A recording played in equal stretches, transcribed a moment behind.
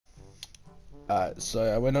So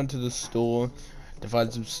I went onto the store to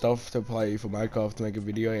find some stuff to play for Minecraft to make a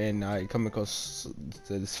video, and I come across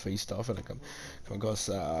this free stuff, and I come across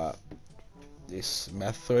this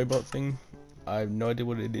math robot thing. I have no idea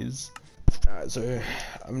what it is. So I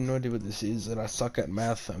have no idea what this is, and I suck at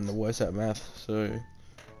math. I'm the worst at math. So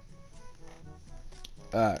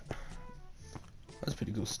that's a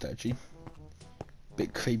pretty cool statue.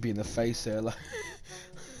 Bit creepy in the face there, like.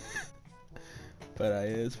 But yeah,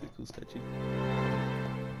 it's a pretty cool statue.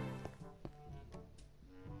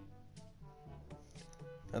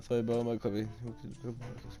 I thought about my copy.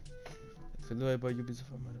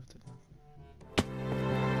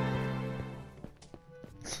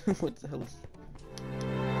 What the hell is...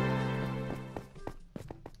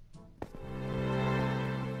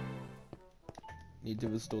 Need to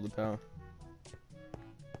restore the power.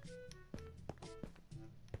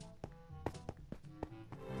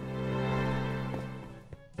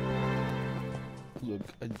 Look,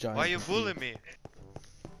 a giant... Why you bullying me?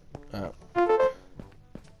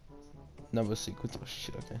 Another sequence of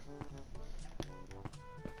shit, okay.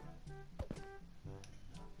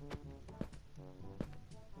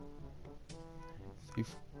 Three,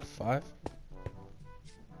 5.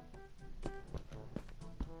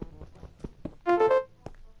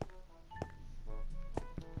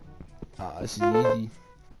 This is easy.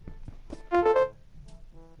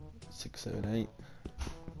 6, 7,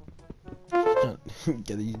 8.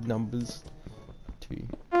 Get these numbers. 2.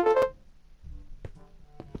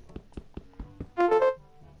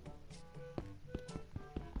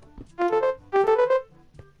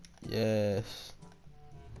 Yes.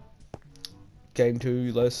 Game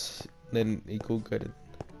 2 less than equal coded.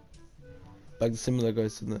 Like the similar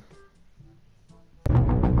goes in the...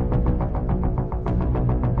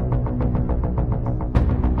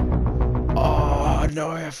 Oh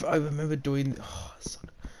no, I remember doing... Oh, son.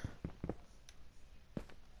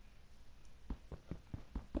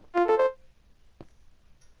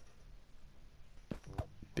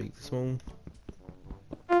 Big to small.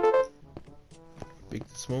 Big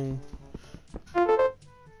to small.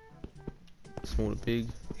 Small to big.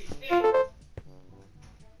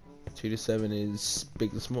 2 to 7 is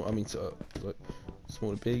big to small. I mean, so, look,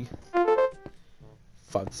 small to big.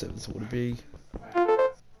 5 to 7, small to big.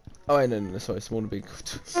 Oh wait, no, sorry, small to big.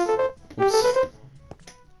 Oops.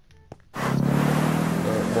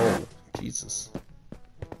 Whoa, Jesus.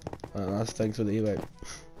 Nice, thanks for the emote.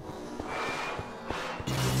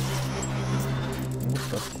 What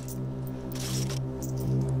the?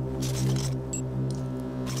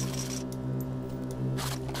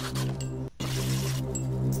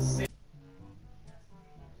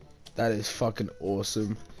 That is fucking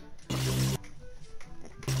awesome.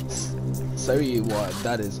 So you what?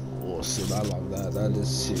 That is awesome. I love that. That is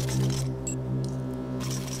sick.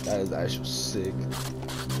 That is actually sick.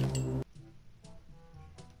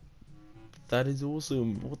 That is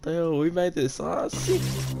awesome. What the hell? We made this. Ah, sick.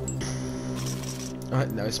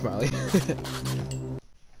 Alright, no smiley.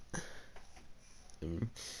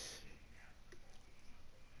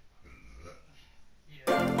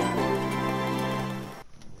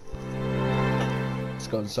 Let's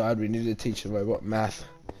go inside. We need to teach the robot math.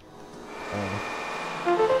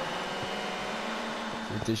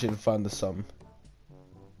 Addition, find the sum.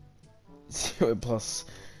 0 plus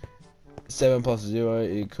 7 plus 0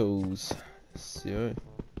 equals 0.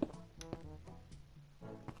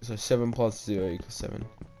 So 7 plus 0 equals 7.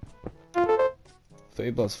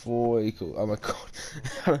 3 plus 4 equals... Oh my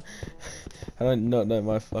god. I don't not know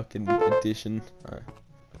my fucking addition. Alright.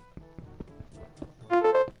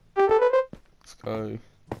 Let's go.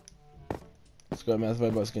 Let's go, math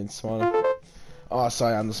robot's getting smarter. Oh,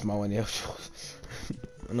 sorry, I'm the smart one, yeah.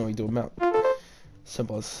 I know what you're doing about. 7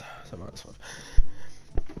 plus 7 minus 5.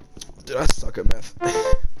 Dude, I suck at math.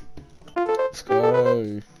 Let's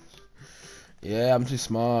go. Yeah, I'm too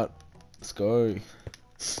smart. Let's go.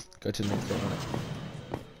 Go to the next one.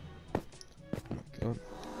 Oh my god.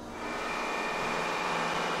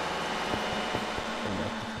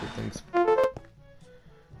 Things.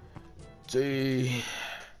 G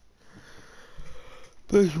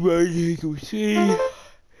plus 1 equals C.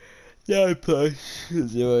 9 plus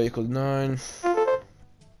 0 equals 9.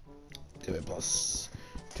 7 plus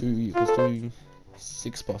 2 equals 2.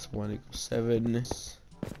 6 plus 1 equals 7.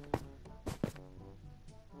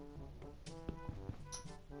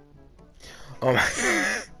 Oh my.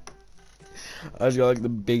 I just got like the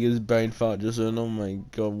biggest brain fart just then. Oh my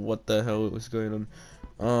god, what the hell was going on?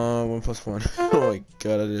 1 plus 1. Oh my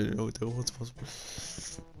god, I didn't know what the hell was possible.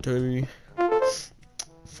 2.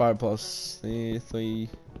 5 plus 3.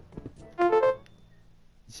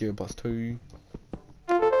 0 plus 2.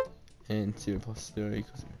 And 0 plus 0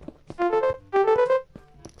 equals 0.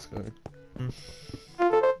 Let's go.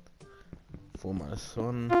 4 minus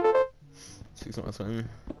 1. 6 minus 1.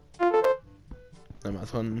 9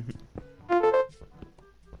 minus 1.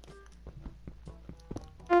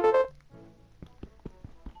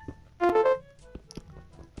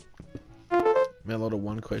 A lot of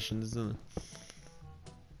 1 questions, isn't it?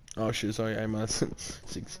 Oh shit, sorry, 8 minus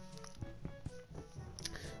 6.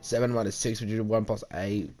 7 minus 6, which is 1 plus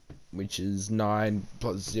 8, which is 9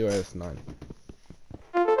 plus 0, that's 9.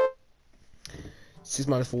 6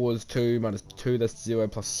 minus 4 is 2, minus 2, that's 0,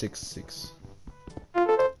 plus 6, 6.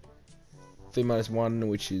 3 minus 1,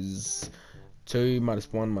 which is 2,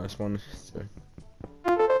 minus 1, minus 1, 0.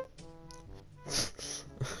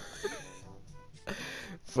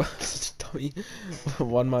 Such a dummy.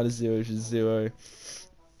 1 minus 0, which is 0.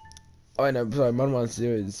 Oh no, sorry, 1 minus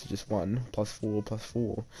 0 is just 1, plus 4, plus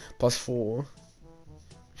 4, plus 4,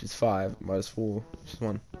 which is 5, minus 4, which is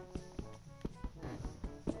 1.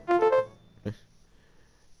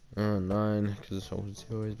 9, because it's all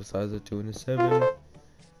zeros besides the 2 and the 7.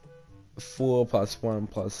 4 plus 1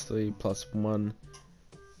 plus 3 plus 1.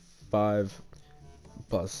 5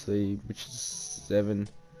 plus 3, which is 7.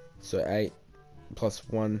 So 8 plus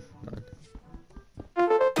 1, 9.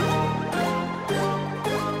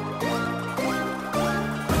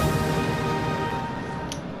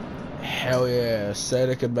 Hell yeah,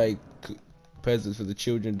 Santa can make presents for the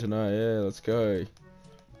children tonight. Yeah, let's go.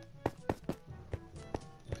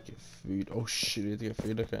 Get food. Oh shit, I have to get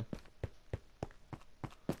food, okay.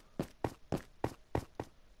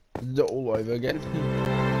 Is it all over again?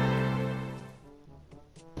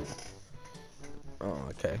 Oh,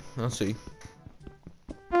 okay, I'll see.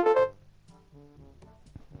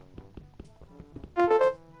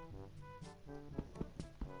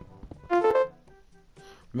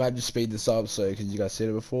 We might just speed this up, so because you guys said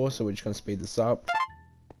it before, so we're just gonna speed this up.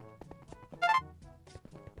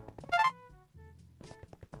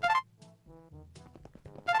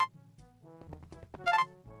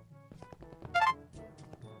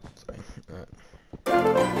 Sorry.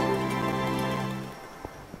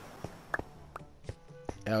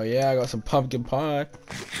 Hell yeah, I got some pumpkin pie.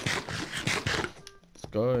 Let's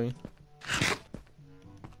go.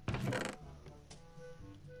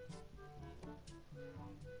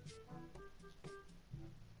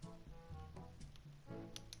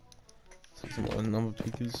 Some more number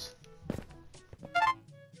pickers.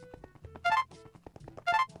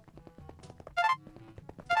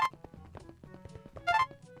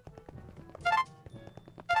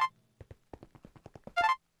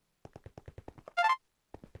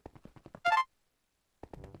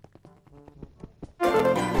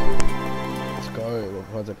 Let's go.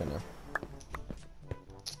 What's it gonna?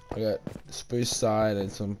 I got spruce side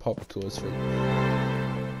and some pop tours for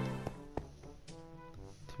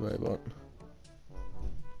T-Robot.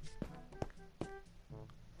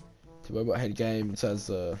 T-Robot head game. It says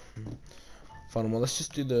final one. Let's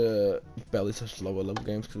just do the barely touch lower level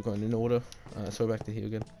games because we're going in order. So we're back to here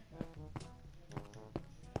again.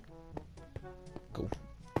 Cool.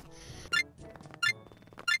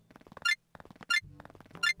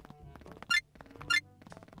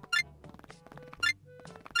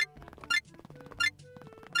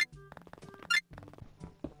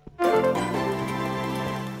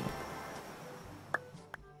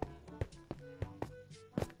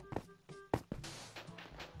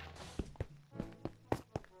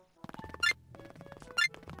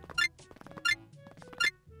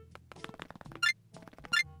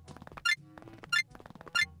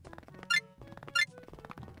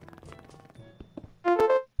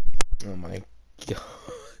 Oh my god.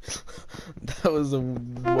 That was the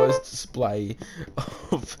worst display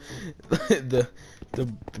of the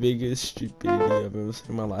biggest stupidity I've ever seen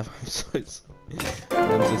in my life. I'm so sorry.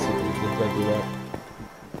 I'm so sorry.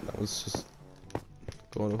 That was just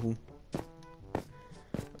wonderful.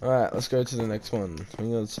 Alright, let's go to the next one.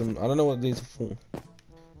 We got some, I don't know what these are for.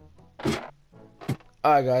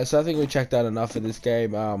 Alright guys, so I think we checked out enough of this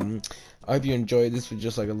game. I hope you enjoyed this. Was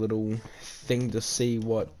just like a little thing to see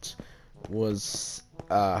what was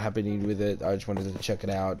happening with it. I just wanted to check it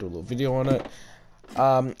out, do a little video on it.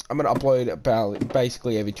 I'm gonna upload about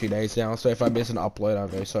basically every 2 days now, so if I miss an upload, I'm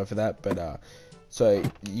very sorry for that, but so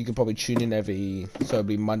you can probably tune in every, so it'll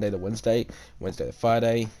be Monday to Wednesday, Wednesday to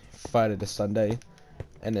Friday, Friday to Sunday,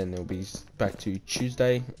 and then it'll be back to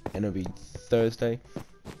Tuesday, and it'll be Thursday,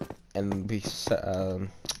 and it'll be Saturday,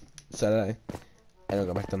 and I'll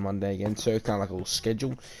go back on Monday again. So kind of like a little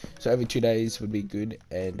schedule. So every 2 days would be good,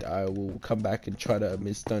 and I will come back and try to don't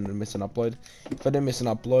miss an upload. If I don't miss an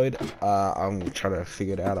upload, I'm gonna try to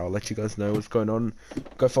figure it out. I'll let you guys know what's going on.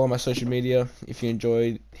 Go follow my social media. If you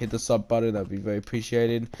enjoyed, hit the sub button. That'd be very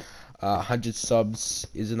appreciated. 100 subs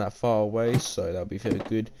isn't that far away, so that'll be very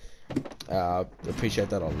good. Appreciate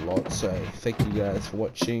that a lot. So thank you guys for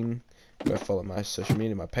watching. Go follow my social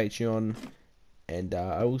media, my Patreon, and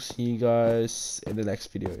I will see you guys in the next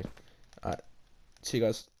video. Alright, see you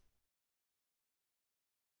guys.